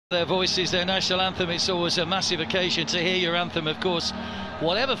Their voices, their national anthem. It's always a massive occasion to hear your anthem, of course.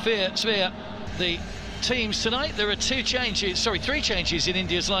 Whatever sphere the teams tonight, there are three changes in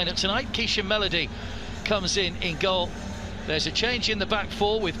India's lineup tonight. Kishan Melody comes in goal. There's a change in the back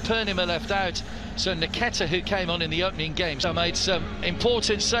four with Purnima left out. So Niketa, who came on in the opening game, made some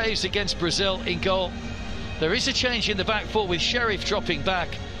important saves against Brazil in goal. There is a change in the back four with Sheriff dropping back.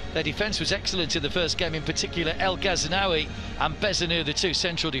 Their defence was excellent in the first game, in particular El Ghaznawi and Bezanu, the two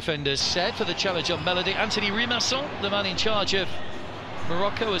central defenders. Said for the challenge on Melody, Anthony Rimasson, the man in charge of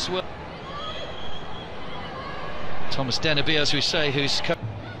Morocco as well. Thomas Denaby, as we say, who's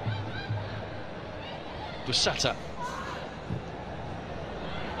Busata.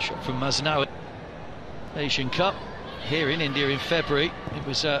 Shot from Ghaznawi. Asian Cup here in India in February. It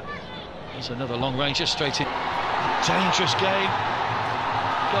was another long ranger straight in. Dangerous game.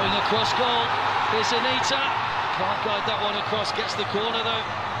 Going across goal, here's Anita, can't guide that one across, gets the corner though.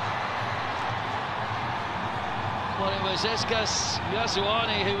 Well, it was Esgas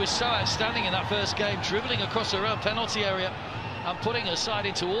Yazouani who was so outstanding in that first game, dribbling across her own penalty area and putting her side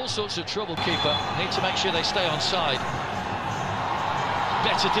into all sorts of trouble. Keeper need to make sure they stay on side.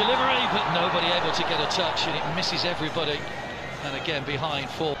 Better delivery, but nobody able to get a touch, and it misses everybody. And again behind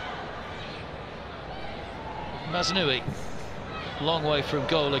for Ghaznawi. Long way from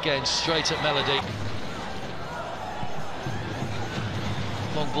goal again, straight at Melody.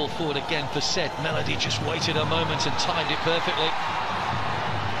 Long ball forward again for Said. Melody just waited a moment and timed it perfectly.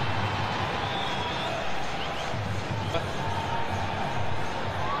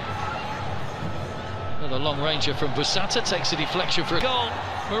 Another long ranger from Busata takes a deflection for a goal.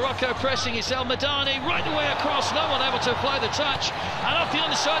 Morocco pressing, it's El Madani right the way across, no one able to apply the touch, and off the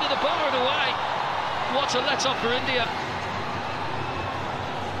underside of the bar and away. What a let-off for India.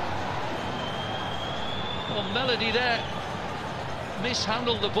 Well, Melody there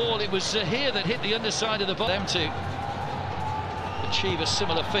mishandled the ball. It was Zahir that hit the underside of the ball. Them to achieve a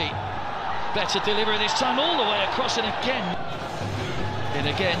similar feat. Better delivery this time, all the way across, and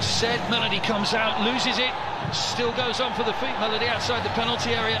again Said. Melody comes out, loses it, still goes on for the feet. Melody outside the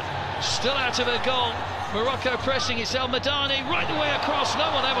penalty area, still out of her goal. Morocco pressing, it's El Madani right the way across, no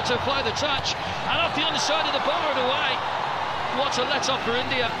one able to apply the touch, and off the underside of the bar and away. What a let-off for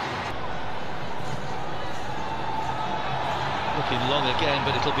India. Looking long again,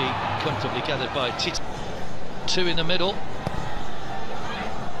 but it'll be comfortably gathered by Tit. Two in the middle.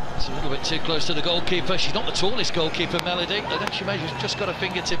 It's a little bit too close to the goalkeeper. She's not the tallest goalkeeper, Melody. I think she may have just got a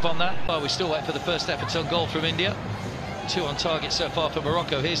fingertip on that. Well, we still wait for the first effort on goal from India. Two on target so far for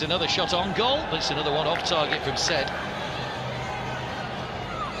Morocco. Here's another shot on goal. It's another one off target from Said.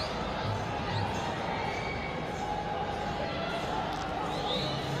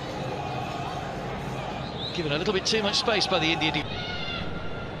 Given a little bit too much space by the Indian.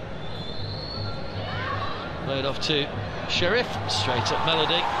 Played off to Sheriff, straight at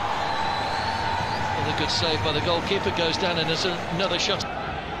Melody. Another good save by the goalkeeper, goes down, and there's another shot.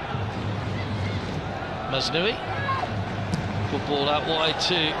 Ghaznawi. Good ball out wide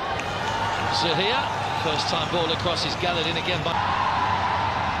to Zahir. First time ball across is gathered in again by...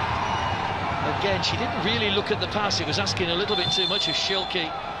 Again, she didn't really look at the pass, it was asking a little bit too much of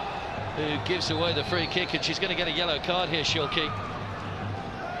Shilki, who gives away the free kick, and she's going to get a yellow card here, Shilki.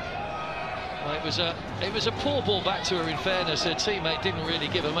 Well, it was a poor ball back to her, in fairness. Her teammate didn't really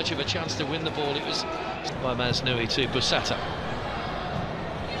give her much of a chance to win the ball. It was by Ghaznawi to Busata.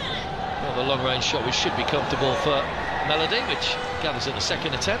 Well, the long-range shot, which should be comfortable for Melody, which gathers at the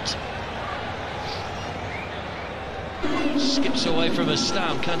second attempt. Skips away from her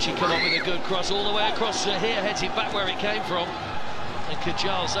stamp. Can she come up with a good cross all the way across? Here heads it back where it came from, and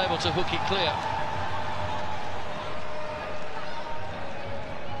Kajal's able to hook it clear.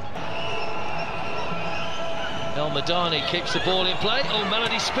 El Madani keeps the ball in play. Oh,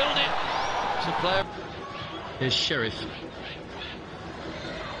 Melody spilled it. It's a player. Here's Sheriff.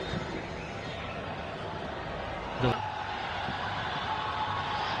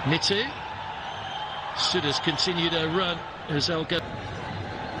 Nitu. Suda's continued her run as they'll go.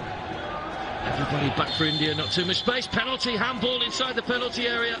 Everybody back for India, not too much space. Penalty, handball inside the penalty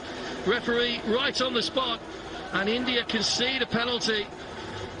area. Referee right on the spot, and India concede a penalty.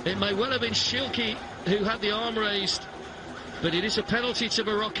 It may well have been Shilki who had the arm raised, but it is a penalty to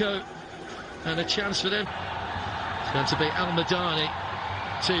Morocco, and a chance for them. It's going to be Al Madani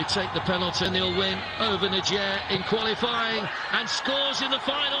to take the penalty, and they'll win over Niger in qualifying, and scores in the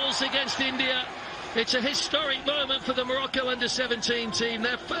finals against India. It's a historic moment for the Morocco under-17 team,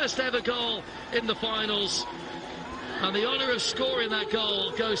 their first ever goal in the finals, and the honour of scoring that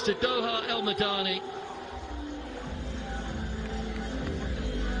goal goes to Doha El Madani.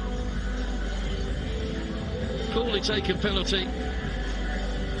 poorly taken penalty.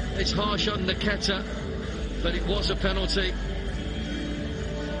 It's harsh on Naketa, but it was a penalty.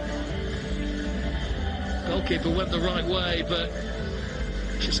 Goalkeeper went the right way, but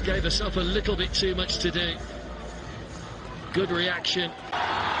just gave herself a little bit too much to do. Good reaction.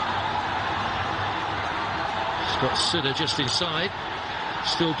 Got Suda just inside,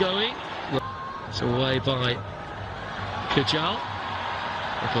 still going. It's away by Kajal.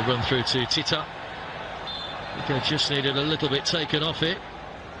 It'll run through to Tita. They just needed a little bit taken off it.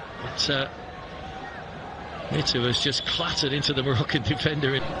 But Mitu has just clattered into the Moroccan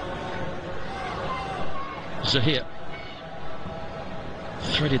defender. Zahir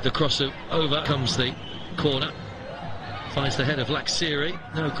threaded the cross over. Comes the corner. Finds the head of Laksiri.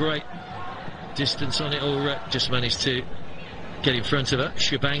 No great distance on it, or just managed to get in front of her.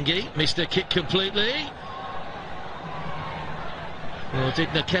 Shabangi missed her kick completely. Well, did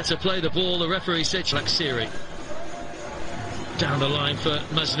Naketa play the ball? The referee said Laksiri. Down the line for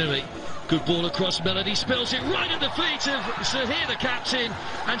Maznui. Good ball across. Melody spills it right at the feet of Zahir, the captain,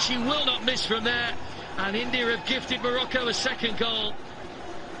 and she will not miss from there. And India have gifted Morocco a second goal.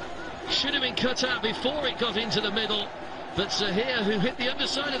 Should have been cut out before it got into the middle. But Zahir, who hit the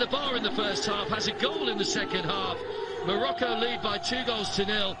underside of the bar in the first half, has a goal in the second half. Morocco lead by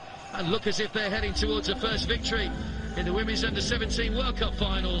 2-0 and look as if they're heading towards a first victory in the Women's Under-17 World Cup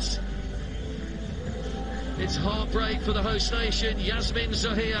finals. It's heartbreak for the host nation. Yasmine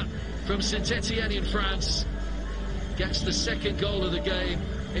Zahir from Saint-Etienne in France gets the second goal of the game.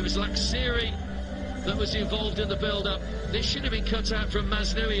 It was Laksiri that was involved in the build-up. This should have been cut out from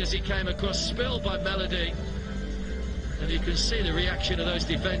Maznui as he came across, spilled by Melody. And you can see the reaction of those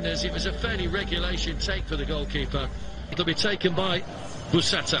defenders. It was a fairly regulation take for the goalkeeper. It'll be taken by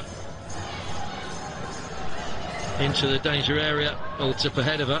Busata. Into the danger area. It's up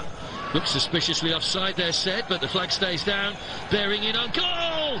ahead of her. Looks suspiciously offside, they're said, but the flag stays down. Bearing in on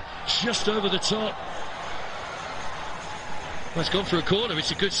goal! Just over the top. Well, it's gone for a corner.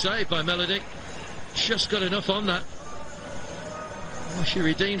 It's a good save by Melody. Just got enough on that. Well, she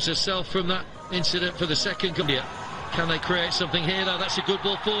redeems herself from that incident for the second goal. Can they create something here, though? That's a good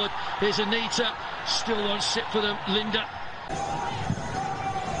ball forward. Here's Anita. Still won't sit for them. Linda.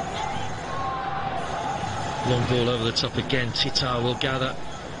 Long ball over the top again. Tita will gather.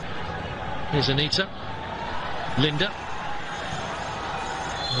 Here's Anita. Linda.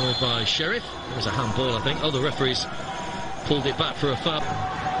 Oh, by Sheriff. It was a handball, I think. Oh, the referees pulled it back for a foul.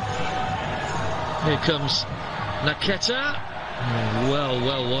 Here comes Naketa. Oh,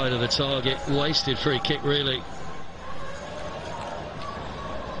 well wide of the target. Wasted free kick, really.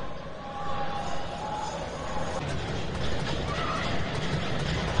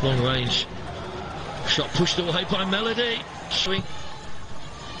 Long range shot pushed away by Melody.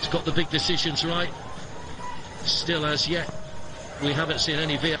 It's got the big decisions right. Still as yet we haven't seen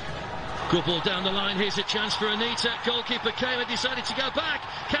any veer. Good ball down the line. Here's a chance for Anita. Goalkeeper came and decided to go back.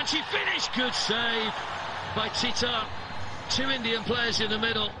 Can she finish? Good save by Tita. Two Indian players in the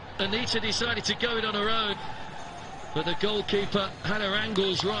middle. Anita decided to go it on her own, but the goalkeeper had her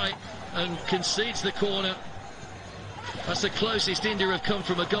angles right and concedes the corner. That's the closest India have come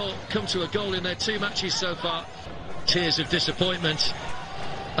to a goal in their two matches so far. Tears of disappointment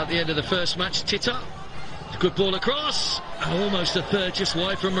at the end of the first match. Tita, good ball across, and almost a third just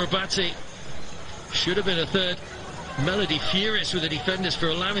wide from Rabati. Should have been a third. Melody furious with the defenders for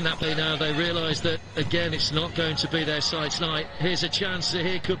allowing that play. Now they realise that again it's not going to be their side tonight. Here's a chance.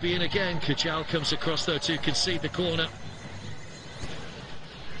 Here could be in again. Kajal comes across though to concede the corner.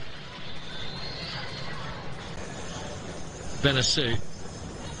 Benasu.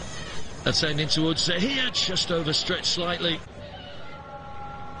 That's ending towards Zahir, just overstretched slightly.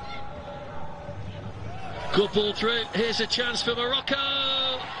 Good ball through. Here's a chance for Morocco.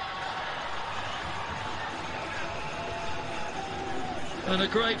 And a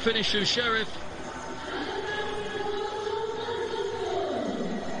great finish from Sheriff.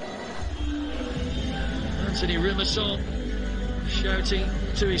 Anthony Rimasson shouting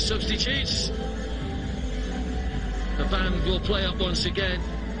to his substitutes. The band will play up once again.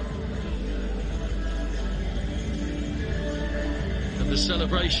 And the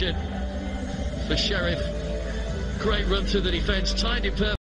celebration for Sheriff. Great run through the defence, timed it perfectly.